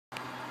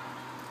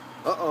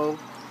Uh-oh.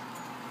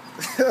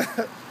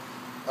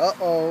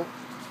 Uh-oh.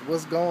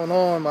 What's going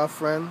on, my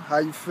friend? How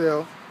you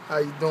feel? How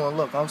you doing?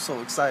 Look, I'm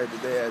so excited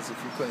today, as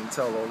if you couldn't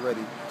tell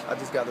already. I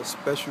just got a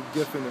special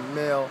gift in the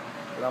mail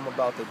that I'm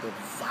about to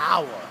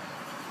devour.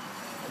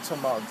 I'm talking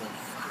about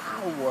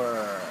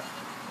devour.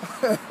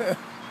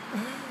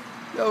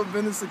 You ever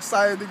been this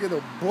excited to get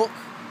a book?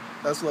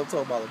 That's what I'm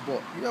talking about, a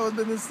book. You ever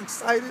been this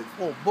excited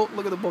for a book?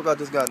 Look at the book I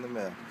just got in the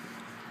mail.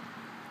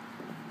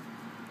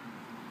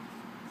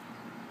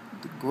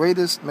 The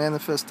greatest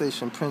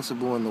manifestation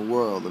principle in the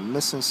world, the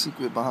missing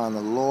secret behind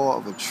the law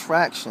of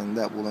attraction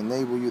that will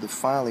enable you to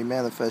finally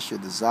manifest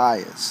your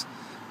desires,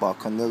 by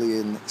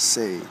Cornelian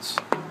Sage.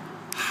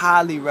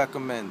 Highly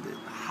recommended.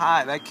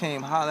 That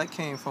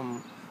came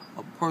from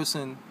a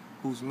person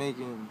who's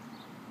making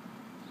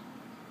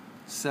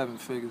 7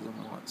 figures a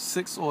month,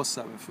 6 or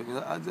 7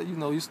 figures.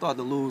 You start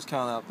to lose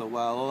count after a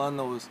while. All I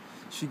know is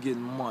she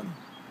getting money,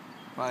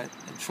 right?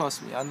 And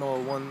trust me, I know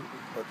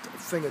a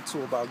thing or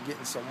two about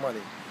getting some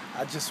money.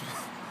 I just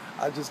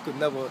could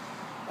never.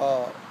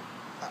 Uh,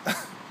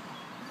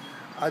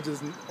 I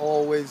just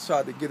always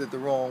tried to get it the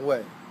wrong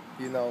way,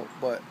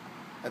 But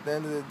at the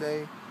end of the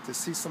day, to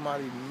see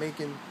somebody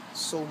making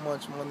so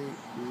much money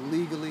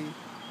legally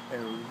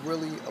and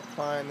really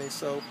applying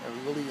themselves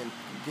and really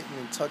getting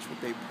in touch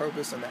with their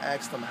purpose, and to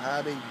ask them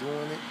how they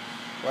doing it,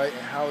 right,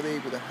 and how they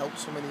able to help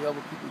so many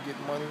other people get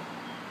money,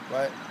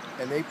 right,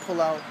 and they pull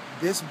out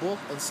this book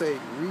and say,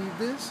 read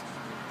this,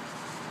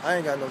 I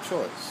ain't got no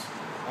choice.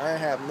 I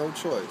ain't have no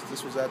choice.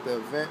 This was at the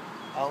event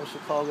out in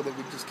Chicago that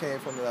we just came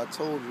from, that I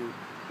told you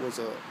was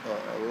a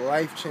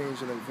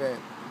life-changing event.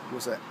 It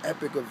was an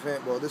epic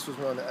event. Well, this was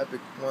one of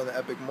the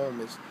epic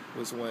moments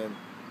was when,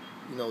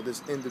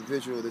 this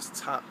individual, this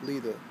top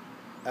leader,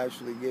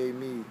 actually gave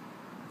me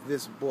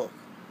this book,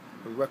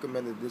 and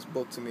recommended this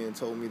book to me and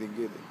told me to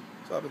get it.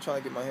 So I've been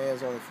trying to get my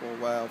hands on it for a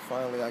while.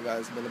 Finally,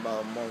 it's been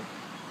about a month.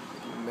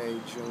 May,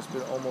 June. It's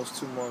been almost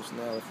 2 months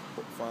now. The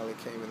book finally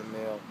came in the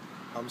mail.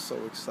 I'm so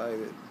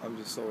excited. I'm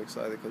just so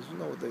excited because you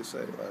know what they say,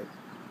 right?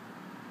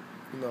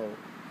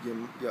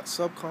 Your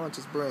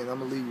subconscious brain, I'm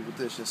going to leave you with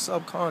this. Your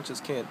subconscious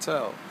can't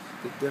tell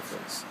the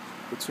difference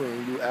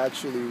between you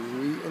actually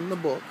reading the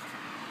book,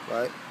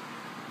 right?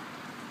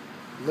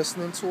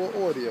 Listening to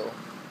an audio,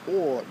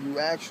 or you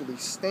actually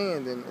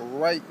standing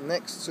right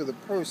next to the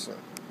person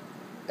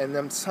and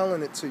them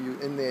telling it to you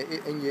in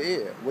your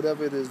ear.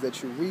 Whatever it is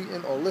that you're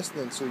reading or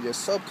listening to, your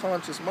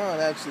subconscious mind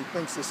actually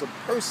thinks it's a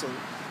person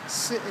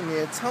sitting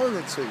there telling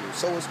it to you.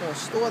 So it's going to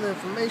store the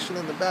information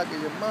in the back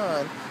of your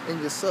mind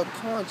and your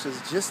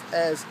subconscious just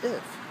as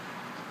if.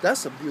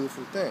 That's a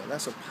beautiful thing.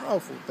 That's a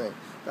powerful thing.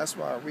 That's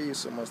why I read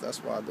so much. That's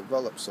why I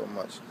develop so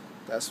much.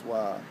 That's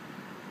why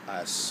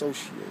I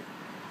associate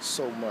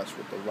so much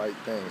with the right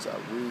things. I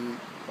read,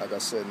 like I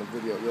said in the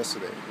video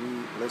yesterday,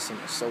 read, listen,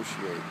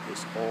 associate.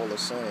 It's all the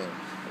same.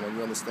 And when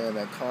you understand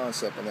that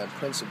concept and that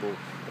principle,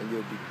 then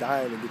you'll be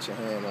dying to get your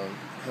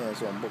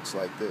hands on books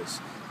like this,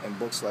 and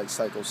books like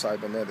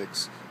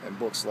Psycho-Cybernetics, and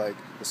books like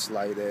The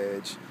Slight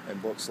Edge,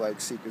 and books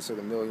like Secrets of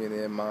the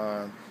Millionaire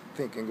Mind,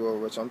 Think and Grow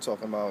Rich. I'm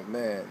talking about,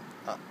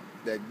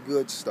 that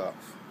good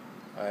stuff,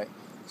 all right?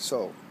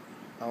 So,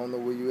 I don't know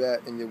where you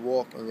at in your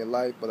walk, in your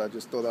life, but I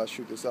just thought I'd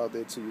shoot this out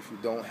there to you. If you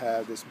don't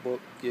have this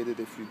book, get it.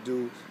 If you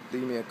do,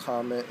 leave me a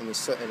comment in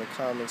the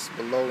comments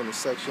below in the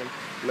section.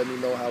 Let me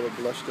know how it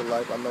blessed your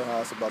life. I know how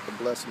it's about to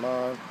bless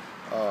mine.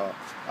 I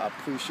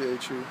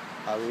appreciate you.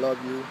 I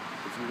love you.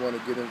 If you want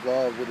to get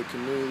involved with a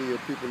community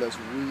of people that's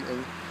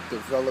reading,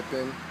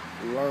 developing,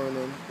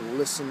 learning,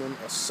 listening,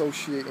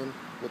 associating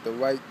with the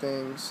right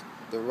things,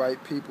 the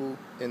right people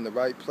in the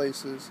right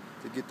places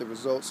to get the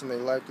results in their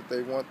life that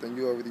they want, then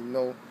you already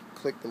know.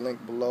 Click the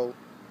link below,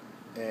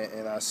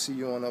 and I'll see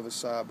you on the other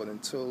side. But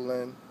until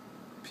then,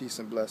 peace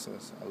and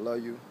blessings. I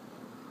love you.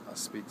 I'll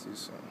speak to you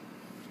soon.